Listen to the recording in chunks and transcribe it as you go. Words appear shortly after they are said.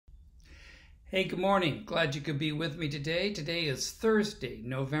Hey, good morning. Glad you could be with me today. Today is Thursday,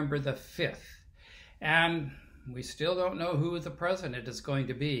 November the 5th, and we still don't know who the president is going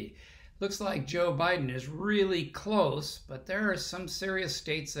to be. Looks like Joe Biden is really close, but there are some serious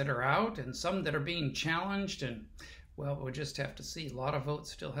states that are out and some that are being challenged, and well, we'll just have to see. A lot of votes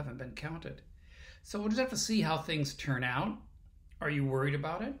still haven't been counted. So we'll just have to see how things turn out. Are you worried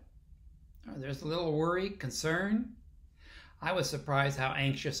about it? There's a little worry, concern. I was surprised how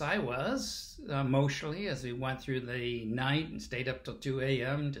anxious I was emotionally as we went through the night and stayed up till 2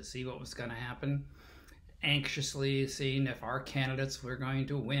 a.m. to see what was going to happen. Anxiously seeing if our candidates were going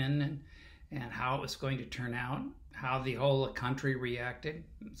to win and how it was going to turn out, how the whole country reacted.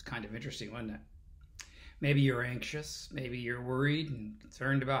 It's kind of interesting, wasn't it? Maybe you're anxious, maybe you're worried and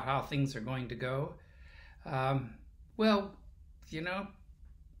concerned about how things are going to go. Well,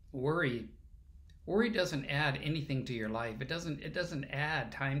 worry doesn't add anything to your life. It doesn't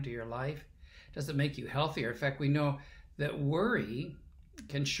add time to your life. It doesn't make you healthier. In fact, we know that worry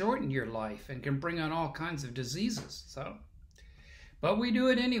can shorten your life and can bring on all kinds of diseases. But we do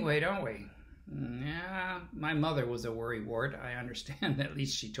it anyway, don't we? Yeah, my mother was a worry wart. I understand. At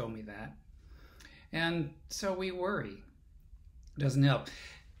least she told me that. And so we worry. It doesn't help.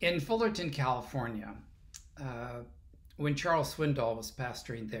 In Fullerton, California, when Charles Swindoll was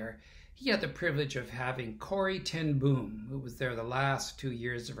pastoring there, he had the privilege of having Corrie ten Boom, who was there the last 2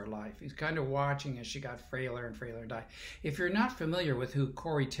 years of her life. He's kind of watching as she got frailer and frailer and died. If you're not familiar with who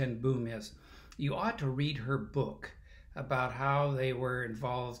Corrie ten Boom is, you ought to read her book about how they were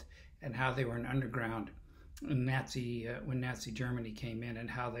involved and how they were in underground when Nazi Germany came in,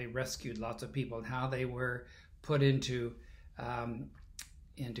 and how they rescued lots of people and how they were put into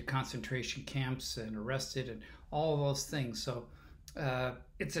concentration camps and arrested and all those things. So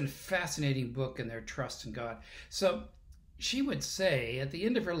it's a fascinating book in their trust in God. So she would say at the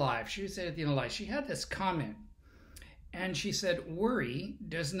end of her life, she had this comment, and she said, "Worry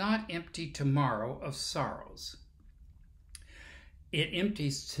does not empty tomorrow of sorrows. It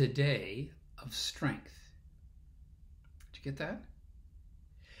empties today of strength." Did you get that?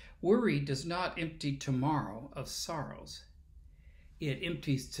 Worry does not empty tomorrow of sorrows. It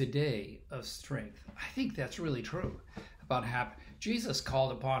empties today of strength. I think that's really true about happiness. Jesus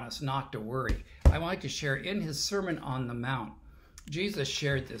called upon us not to worry. I would like to share in his Sermon on the Mount. Jesus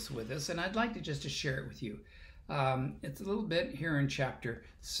shared this with us, and I'd like to share it with you. It's a little bit here in chapter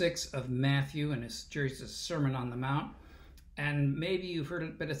 6 of Matthew, and it's Jesus' Sermon on the Mount. And maybe you've heard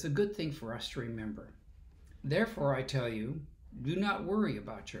it, but it's a good thing for us to remember. "Therefore, I tell you, do not worry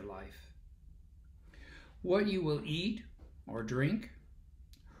about your life, what you will eat or drink,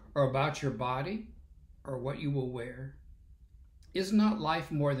 or about your body, or what you will wear. Is not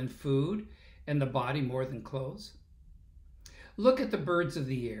life more than food, and the body more than clothes? Look at the birds of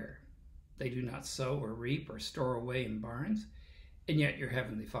the air. They do not sow or reap or store away in barns, and yet your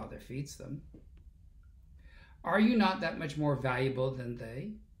heavenly Father feeds them. Are you not that much more valuable than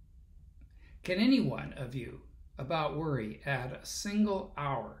they? Can any one of you, about worry, add a single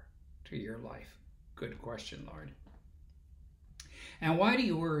hour to your life?" Good question, Lord. "And why do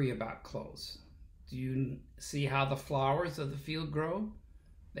you worry about clothes? Do you see how the flowers of the field grow?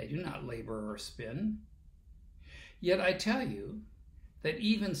 They do not labor or spin. Yet I tell you that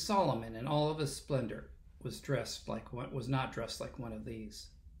even Solomon in all of his splendor was not dressed like one of these.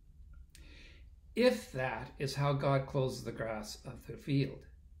 If that is how God clothes the grass of the field,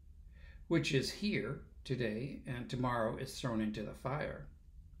 which is here today and tomorrow is thrown into the fire,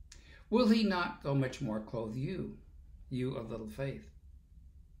 will he not so much more clothe you, you of little faith?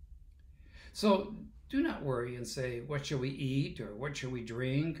 So do not worry and say, 'What shall we eat?' or 'What shall we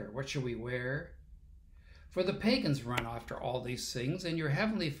drink?' or 'What shall we wear?' For the pagans run after all these things, and your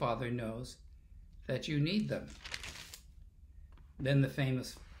heavenly Father knows that you need them." Then the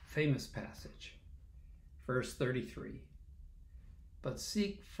famous passage, verse 33. "But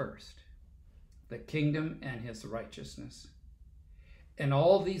seek first the kingdom and his righteousness, and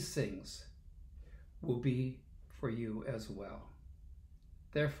all these things will be for you as well.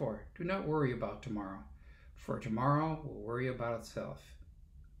 Therefore, do not worry about tomorrow, for tomorrow will worry about itself.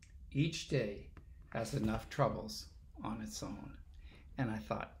 Each day has enough troubles on its own." And I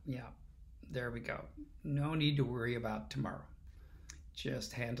thought, yeah, there we go. No need to worry about tomorrow.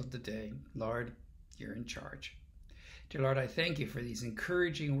 Just handle the day. Lord, you're in charge. Dear Lord, I thank you for these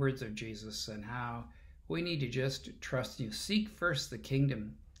encouraging words of Jesus and how we need to just trust you. Seek first the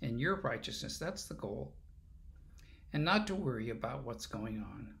kingdom and your righteousness. That's the goal. And not to worry about what's going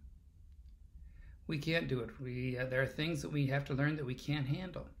on. We can't do it. There are things that we have to learn that we can't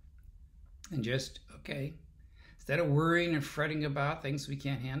handle. And just, okay, instead of worrying and fretting about things we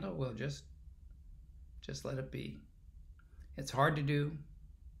can't handle, we'll just Just let it be. It's hard to do.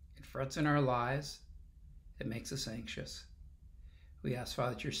 It frets in our lives. It makes us anxious. We ask,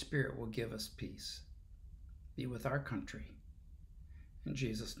 Father, that your Spirit will give us peace. Be with our country. In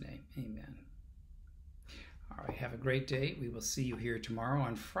Jesus' name, amen. All right, have a great day. We will see you here tomorrow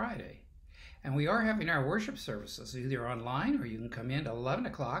on Friday. And we are having our worship services either online or you can come in at 11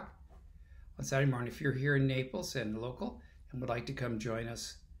 o'clock on Saturday morning. If you're here in Naples and local and would like to come join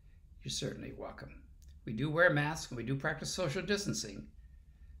us, you're certainly welcome. We do wear masks and we do practice social distancing,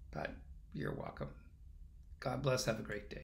 but you're welcome. God bless. Have a great day.